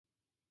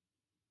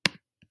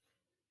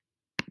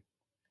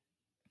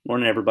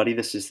Morning, everybody.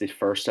 This is the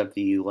first of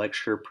the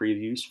lecture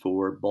previews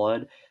for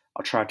blood.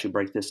 I'll try to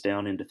break this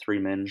down into three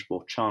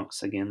manageable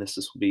chunks. Again,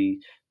 will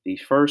be the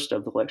first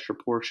of the lecture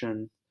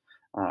portion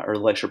or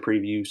lecture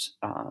previews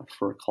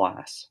for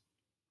class.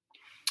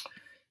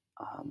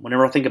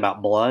 Whenever I think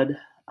about blood,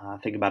 I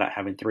think about it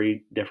having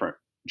three different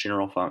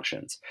general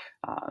functions: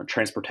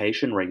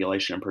 transportation,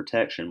 regulation, and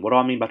protection. What do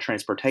I mean by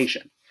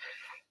transportation?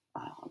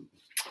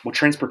 Well,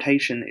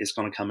 transportation is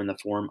going to come in the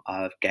form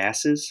of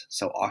gases,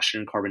 so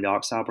oxygen and carbon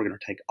dioxide. We're going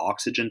to take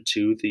oxygen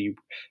to the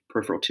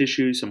peripheral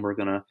tissues, and we're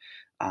going to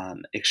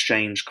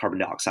exchange carbon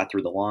dioxide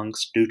through the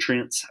lungs.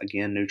 Nutrients,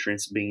 again,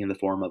 nutrients being in the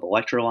form of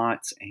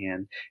electrolytes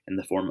and in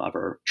the form of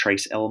our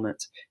trace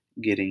elements,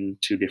 getting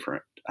to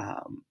different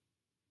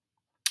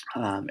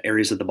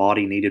areas of the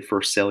body needed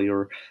for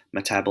cellular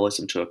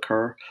metabolism to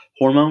occur.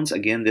 Hormones,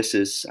 again, this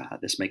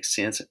makes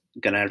sense.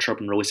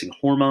 Gonadotropin releasing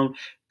hormone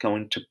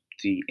going to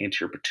the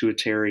anterior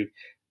pituitary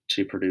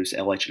to produce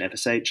LH and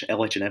FSH.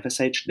 LH and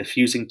FSH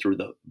diffusing through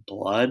the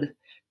blood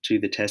to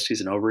the testes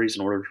and ovaries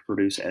in order to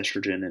produce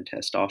estrogen and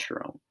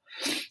testosterone.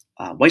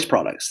 Waste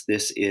products.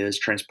 This is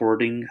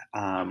transporting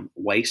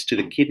waste to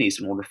the kidneys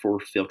in order for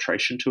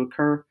filtration to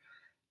occur.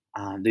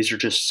 These are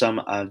just some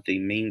of the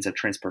means of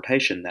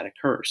transportation that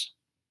occurs.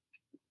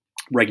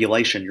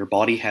 Regulation. Your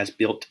body has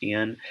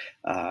built-in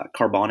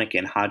carbonic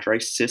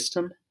anhydrase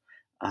system.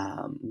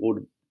 We'll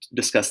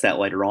discuss that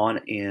later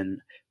on,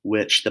 in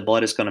which the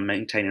blood is going to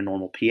maintain a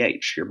normal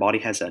pH. Your body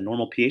has a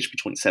normal pH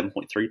between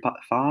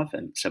 7.35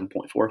 and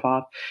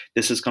 7.45.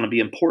 This is going to be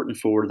important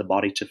for the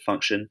body to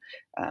function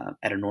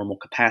at a normal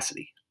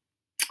capacity.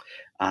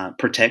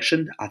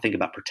 Protection. I think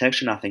about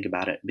protection. I think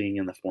about it being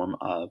in the form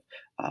of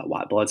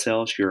white blood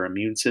cells, your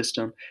immune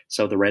system.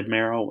 So the red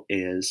marrow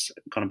is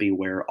going to be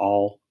where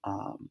all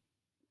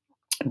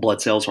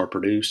blood cells are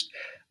produced.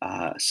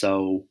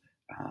 So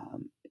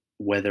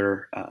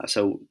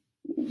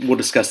we'll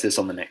discuss this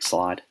on the next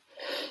slide.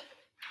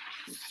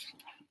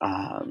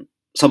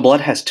 So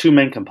blood has two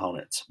main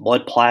components: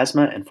 blood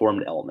plasma and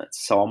formed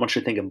elements. So I want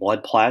you to think of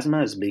blood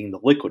plasma as being the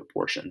liquid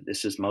portion.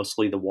 This is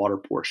mostly the water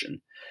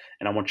portion.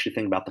 And I want you to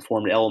think about the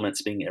formed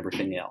elements being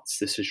everything else.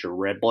 This is your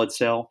red blood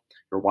cell,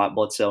 your white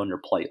blood cell, and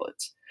your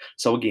platelets.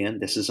 So again,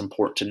 this is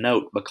important to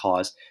note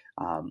because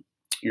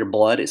your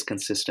blood is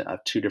consistent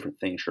of two different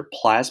things: your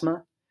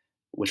plasma,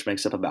 which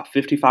makes up about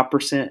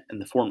 55%,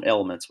 and the formed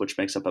elements, which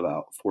makes up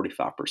about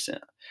 45%.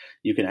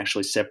 You can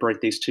actually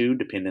separate these two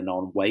depending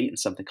on weight in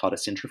something called a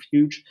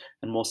centrifuge,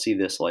 and we'll see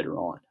this later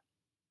on.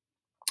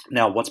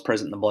 Now, what's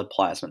present in the blood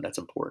plasma? That's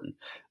important.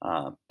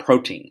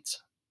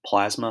 Proteins,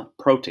 plasma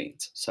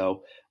proteins.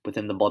 So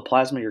within the blood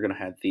plasma, you're going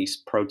to have these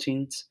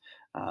proteins.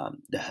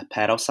 The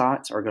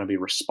hepatocytes are going to be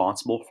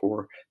responsible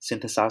for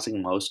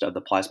synthesizing most of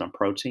the plasma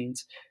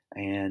proteins.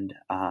 And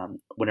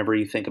whenever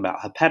you think about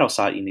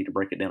hepatocyte, you need to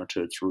break it down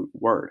into its root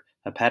word.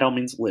 Hepato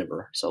means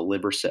liver, so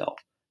liver cell.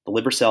 The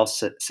liver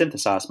cells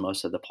synthesize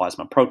most of the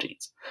plasma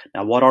proteins.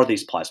 Now, what are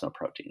these plasma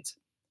proteins?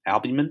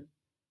 Albumin,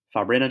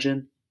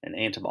 fibrinogen, and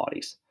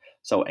antibodies.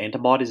 So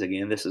antibodies,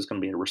 again, this is going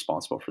to be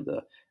responsible for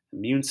the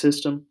immune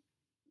system.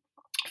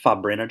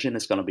 Fibrinogen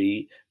is going to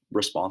be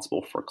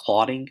responsible for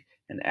clotting,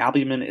 and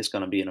albumin is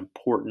going to be an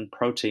important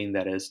protein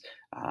that is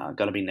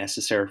going to be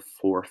necessary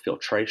for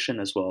filtration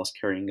as well as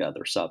carrying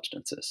other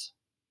substances.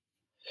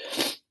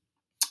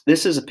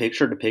 This is a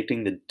picture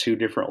depicting the two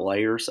different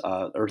layers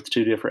or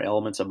two different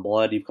elements of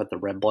blood. You've got the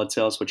red blood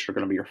cells, which are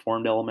going to be your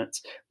formed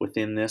elements.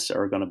 Within this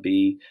are going to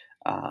be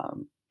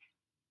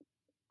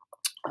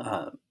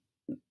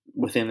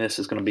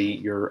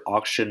your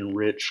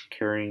oxygen-rich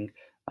carrying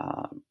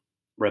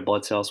red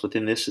blood cells.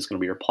 Within this is going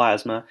to be your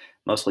plasma,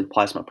 mostly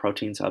plasma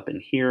proteins up in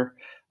here.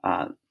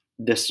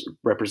 This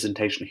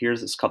representation here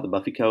is called the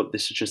Buffy coat.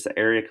 This is just the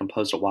area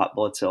composed of white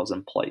blood cells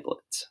and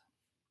platelets.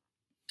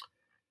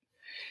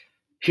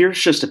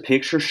 Here's just a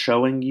picture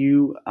showing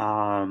you,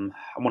 I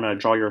want to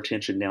draw your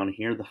attention down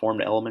here. The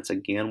formed elements,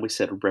 again, we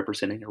said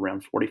representing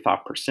around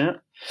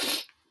 45%.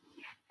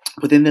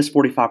 Within this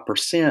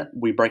 45%,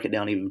 we break it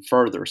down even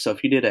further. So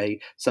if you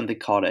did something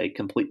called a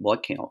complete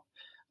blood count,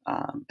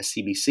 a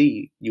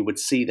CBC, you would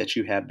see that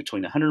you have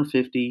between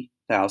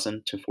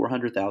 150,000 to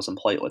 400,000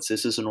 platelets.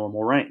 This is a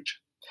normal range.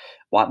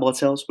 White blood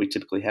cells, we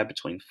typically have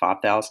between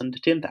 5,000 to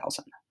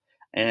 10,000.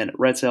 And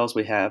red cells,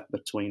 we have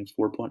between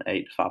 4.8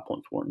 to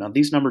 5.4. Now,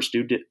 these numbers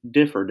do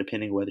differ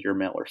depending whether you're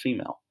male or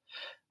female.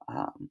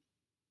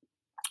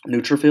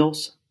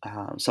 Neutrophils,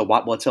 so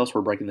white blood cells,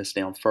 we're breaking this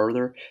down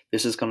further.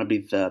 This is going to be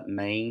the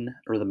main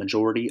or the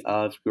majority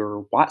of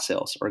your white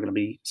cells are going to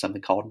be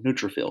something called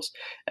neutrophils.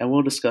 And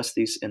we'll discuss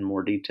these in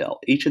more detail.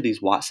 Each of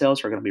these white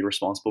cells are going to be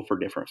responsible for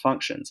different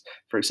functions.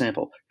 For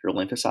example, your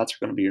lymphocytes are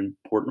going to be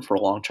important for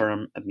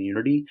long-term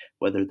immunity,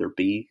 whether they're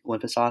B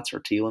lymphocytes or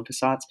T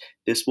lymphocytes.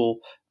 This will,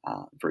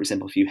 for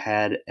example, if you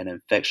had an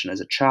infection as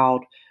a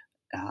child,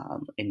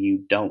 and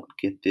you don't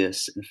get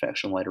this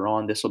infection later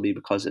on, this will be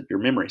because of your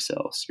memory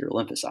cells, your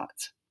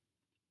lymphocytes.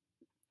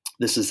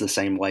 This is the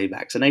same way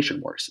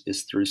vaccination works,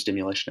 is through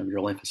stimulation of your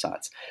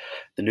lymphocytes.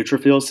 The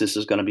neutrophils, this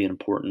is going to be an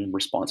important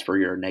response for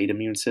your innate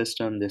immune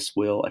system. This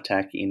will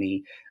attack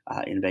any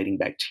invading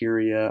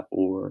bacteria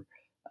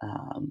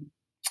um,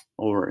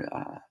 or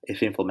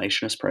if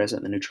inflammation is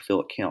present, the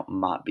neutrophilic count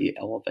might be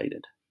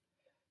elevated.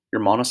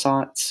 Your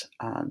monocytes,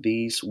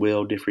 these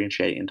will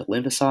differentiate into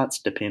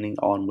lymphocytes depending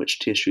on which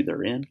tissue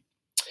they're in.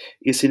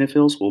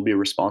 Eosinophils will be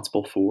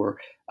responsible for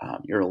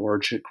your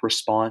allergic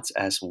response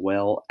as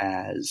well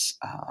as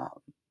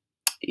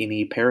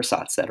any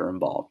parasites that are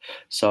involved.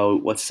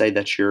 So let's say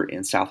that you're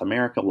in South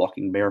America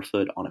walking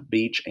barefoot on a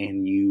beach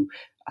and you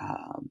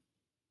um,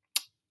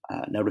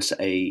 notice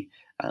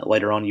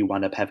later on you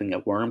wind up having a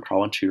worm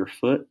crawl into your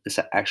foot. This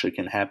actually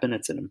can happen.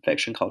 It's an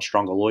infection called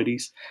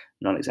strongyloides.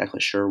 I'm not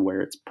exactly sure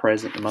where it's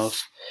present the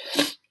most.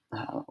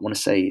 I want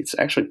to say it's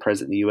actually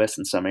present in the U.S.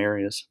 in some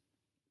areas.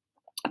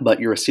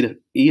 But your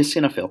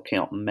eosinophil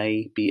count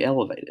may be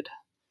elevated.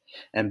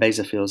 And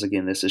basophils,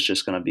 again, this is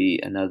just going to be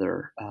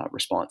another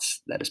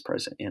response that is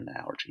present in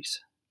allergies.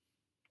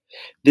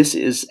 This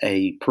is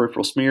a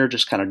peripheral smear,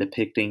 just kind of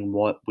depicting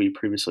what we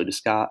previously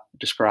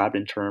described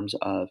in terms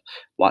of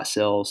white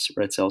cells,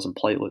 red cells, and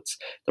platelets.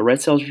 The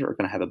red cells are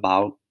going to have a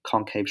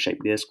biconcave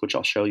shaped disc, which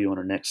I'll show you on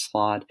our next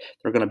slide.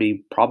 They're going to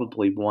be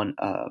probably one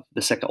of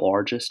the second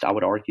largest. I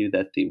would argue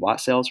that the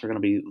white cells are going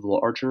to be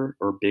larger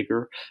or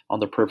bigger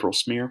on the peripheral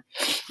smear.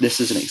 This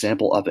is an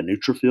example of a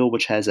neutrophil,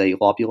 which has a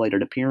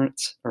lobulated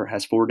appearance, or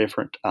has 4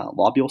 different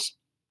lobules.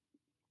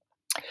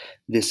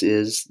 This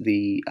is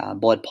the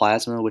blood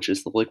plasma, which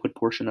is the liquid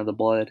portion of the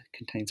blood,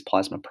 contains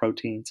plasma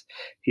proteins.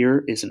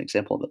 Here is an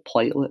example of the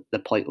platelet. The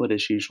platelet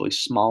is usually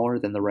smaller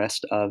than the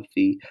rest of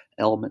the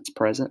elements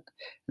present.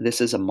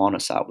 This is a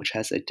monocyte, which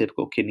has a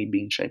typical kidney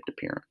bean-shaped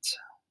appearance.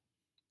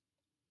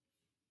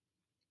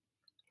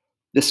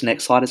 This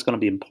next slide is going to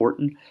be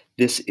important.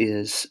 This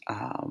is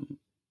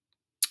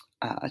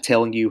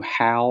telling you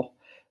how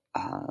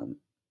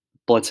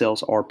blood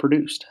cells are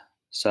produced.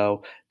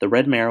 So the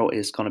red marrow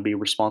is going to be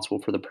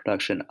responsible for the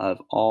production of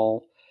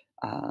all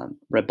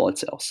red blood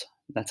cells.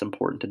 That's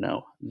important to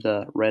know,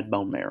 the red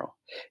bone marrow.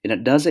 And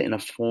it does it in a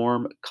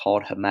form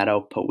called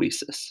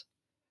hematopoiesis.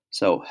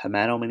 So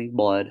hemato meaning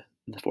blood,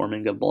 the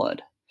forming of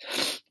blood.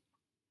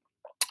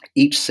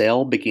 Each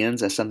cell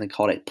begins as something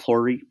called a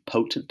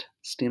pluripotent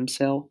stem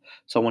cell.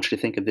 So I want you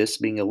to think of this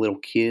being a little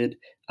kid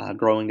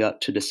growing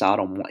up to decide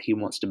on what he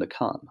wants to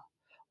become.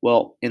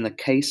 Well, in the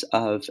case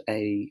of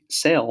a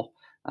cell,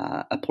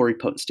 a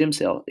pluripotent stem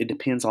cell, it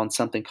depends on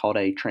something called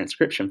a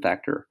transcription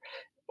factor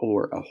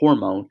or a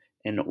hormone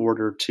in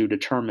order to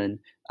determine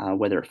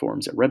whether it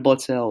forms a red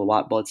blood cell, a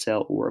white blood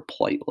cell, or a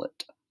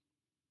platelet.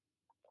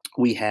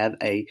 We have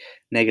a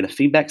negative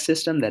feedback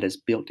system that is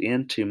built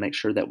in to make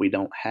sure that we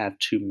don't have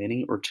too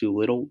many or too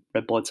little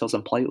red blood cells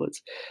and platelets.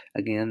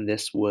 Again,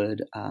 this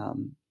would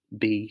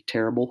be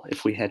terrible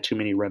if we had too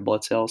many red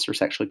blood cells.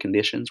 There's actually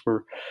conditions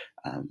where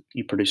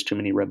you produce too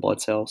many red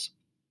blood cells.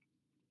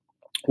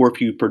 Or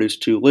if you produce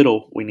too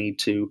little, we need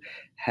to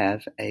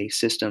have a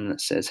system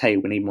that says, hey,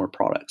 we need more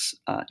products,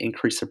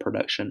 increase the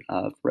production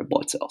of red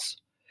blood cells.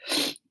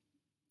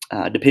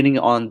 Depending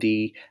on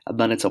the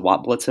abundance of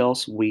white blood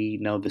cells, we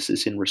know this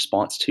is in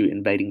response to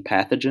invading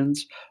pathogens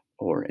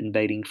or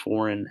invading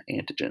foreign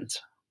antigens.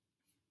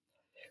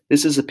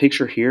 This is a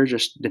picture here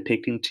just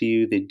depicting to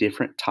you the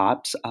different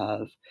types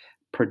of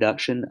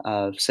production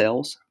of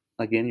cells.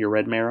 Again, your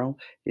red marrow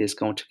is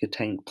going to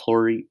contain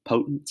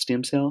pluripotent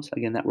stem cells.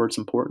 Again, that word's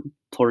important,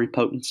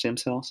 pluripotent stem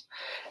cells.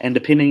 And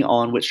depending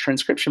on which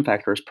transcription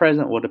factor is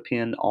present will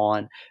depend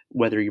on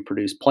whether you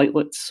produce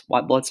platelets,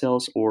 white blood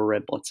cells, or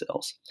red blood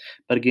cells.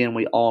 But again,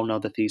 we all know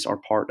that these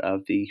are part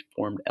of the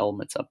formed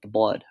elements of the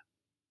blood.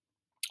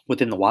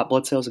 Within the white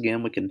blood cells,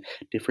 again, we can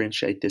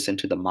differentiate this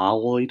into the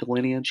myeloid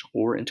lineage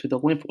or into the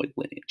lymphoid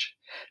lineage.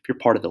 If you're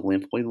part of the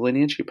lymphoid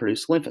lineage, you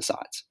produce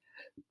lymphocytes.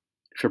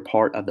 If you're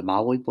part of the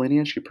myeloid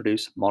lineage, you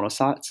produce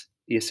monocytes,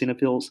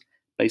 eosinophils,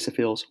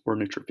 basophils, or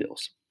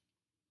neutrophils.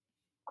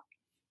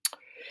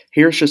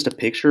 Here's just a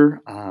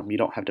picture. You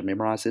don't have to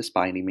memorize this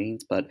by any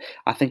means, but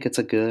I think it's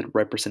a good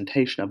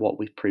representation of what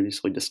we've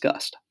previously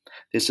discussed.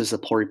 This is a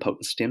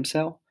pluripotent stem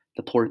cell.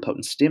 The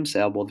pluripotent stem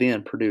cell will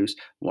then produce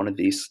one of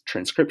these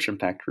transcription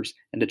factors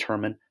and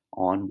determine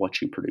on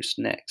what you produce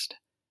next.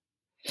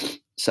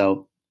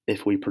 So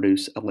if we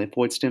produce a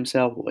lymphoid stem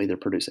cell, we'll either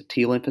produce a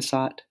T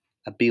lymphocyte,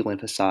 a B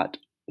lymphocyte,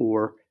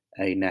 or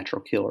a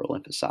natural killer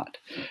lymphocyte.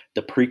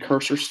 The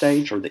precursor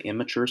stage or the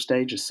immature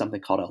stage is something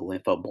called a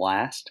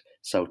lymphoblast.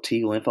 So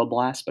T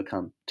lymphoblasts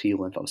become T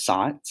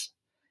lymphocytes.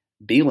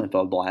 B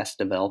lymphoblasts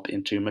develop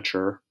into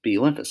mature B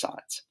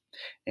lymphocytes.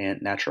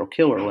 And natural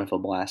killer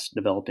lymphoblasts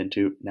develop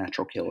into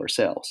natural killer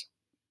cells.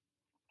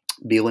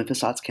 B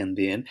lymphocytes can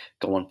then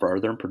go on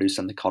further and produce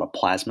something called a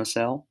plasma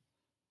cell.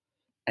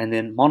 And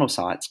then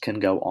monocytes can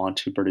go on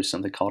to produce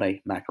something called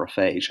a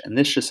macrophage. And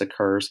this just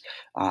occurs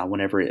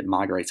whenever it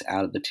migrates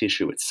out of the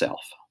tissue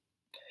itself.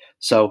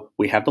 So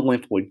we have the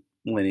lymphoid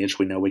lineage.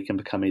 We know we can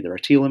become either a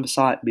T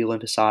lymphocyte, B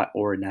lymphocyte,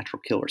 or a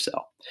natural killer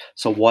cell.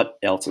 So what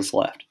else is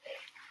left?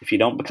 If you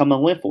don't become a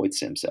lymphoid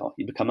stem cell,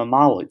 you become a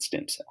myeloid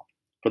stem cell.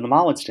 From the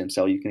myeloid stem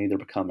cell, you can either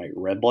become a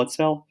red blood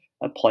cell,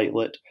 a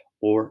platelet,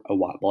 or a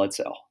white blood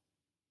cell.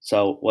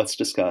 So let's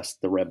discuss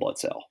the red blood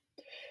cell.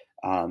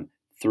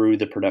 Through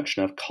the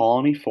production of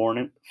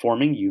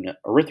colony-forming unit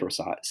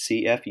erythrocyte,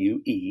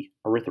 CFUE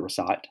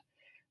erythrocyte,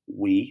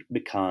 we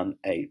become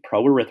a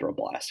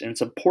proerythroblast. And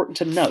it's important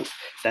to note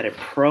that a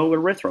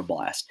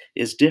proerythroblast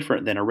is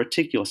different than a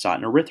reticulocyte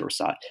and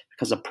erythrocyte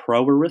because a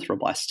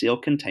proerythroblast still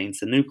contains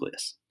the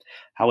nucleus.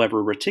 However,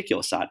 a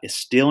reticulocyte is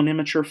still an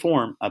immature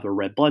form of a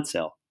red blood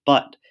cell,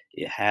 but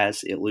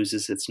it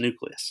loses its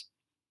nucleus.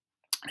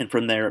 And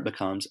from there, it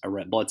becomes a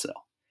red blood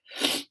cell.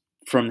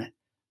 From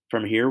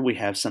here, we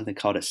have something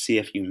called a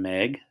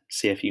CFU-MEG.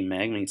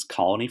 CFU-MEG means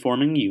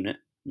colony-forming unit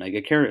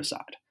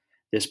megakaryocyte.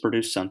 This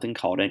produced something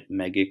called a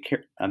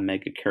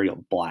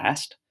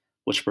megakaryoblast,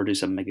 which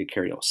produces a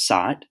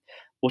megakaryocyte,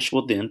 which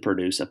will then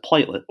produce a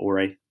platelet or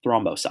a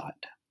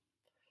thrombocyte.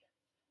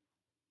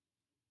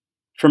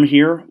 From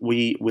here,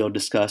 we will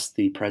discuss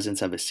the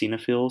presence of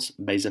eosinophils,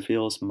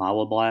 basophils,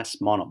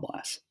 myeloblasts,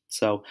 monoblasts.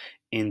 So,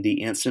 in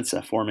the instance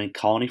of forming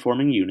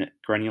colony-forming unit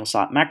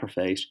granulocyte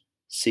macrophage,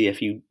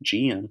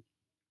 CFU-GM,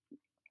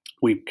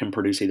 we can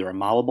produce either a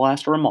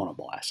myeloblast or a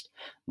monoblast.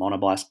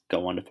 Monoblasts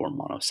go on to form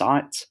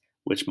monocytes,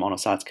 which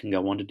monocytes can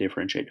go on to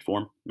differentiate to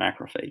form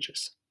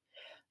macrophages.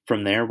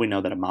 From there, we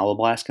know that a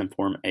myeloblast can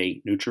form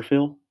a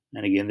neutrophil.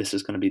 And again, this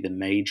is going to be the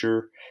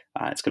major,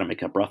 it's going to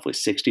make up roughly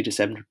 60 to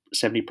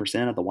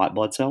 70% of the white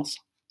blood cells.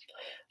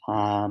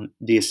 The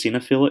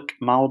eosinophilic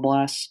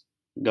myeloblasts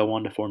go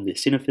on to form the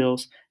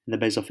eosinophils, and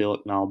the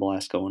basophilic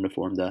myeloblasts go on to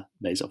form the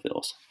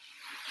basophils.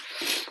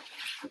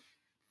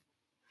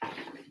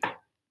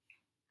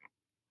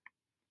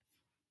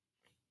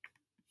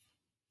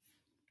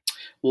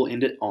 We'll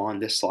end it on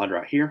this slide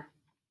right here.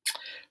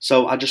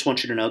 So I just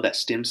want you to know that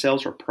stem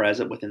cells are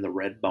present within the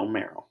red bone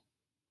marrow,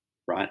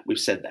 right? We've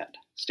said that.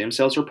 Stem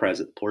cells are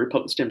present.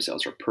 Pluripotent stem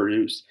cells are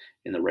produced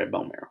in the red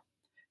bone marrow.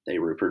 They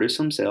reproduce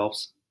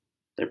themselves.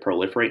 They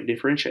proliferate and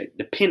differentiate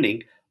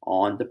depending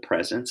on the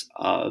presence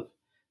of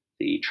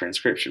the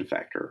transcription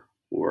factor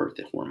or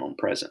the hormone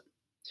present.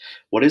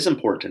 What is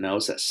important to know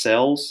is that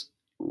cells,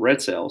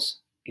 red cells,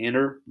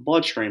 enter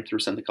bloodstream through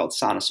something called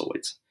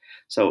sinusoids.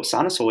 So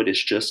sinusoid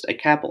is just a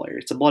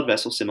capillary. It's a blood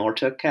vessel similar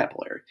to a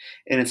capillary.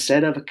 And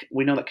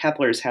we know that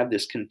capillaries have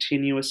this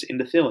continuous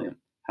endothelium.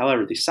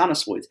 However, these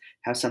sinusoids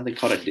have something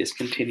called a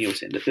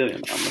discontinuous endothelium.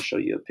 I'm going to show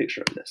you a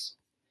picture of this.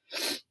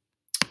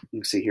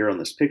 You can see here on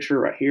this picture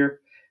right here,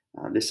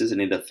 this is an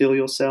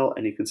endothelial cell,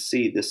 and you can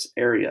see this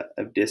area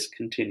of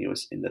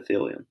discontinuous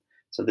endothelium.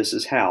 So this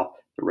is how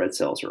the red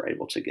cells are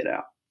able to get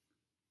out.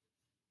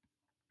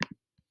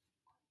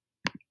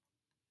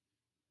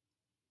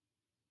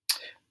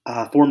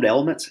 Formed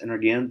elements, and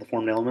again, the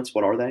formed elements,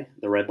 what are they?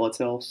 The red blood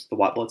cells, the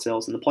white blood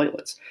cells, and the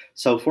platelets.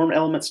 So formed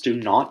elements do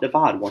not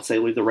divide once they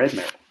leave the red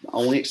marrow. The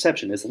only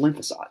exception is the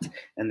lymphocytes,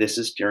 and this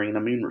is during an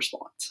immune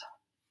response.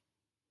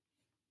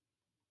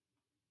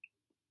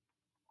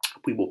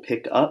 We will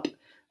pick up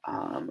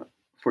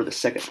for the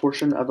second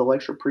portion of the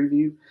lecture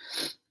preview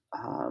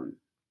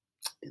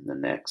in the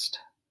next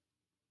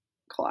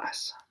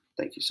class.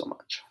 Thank you so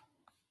much.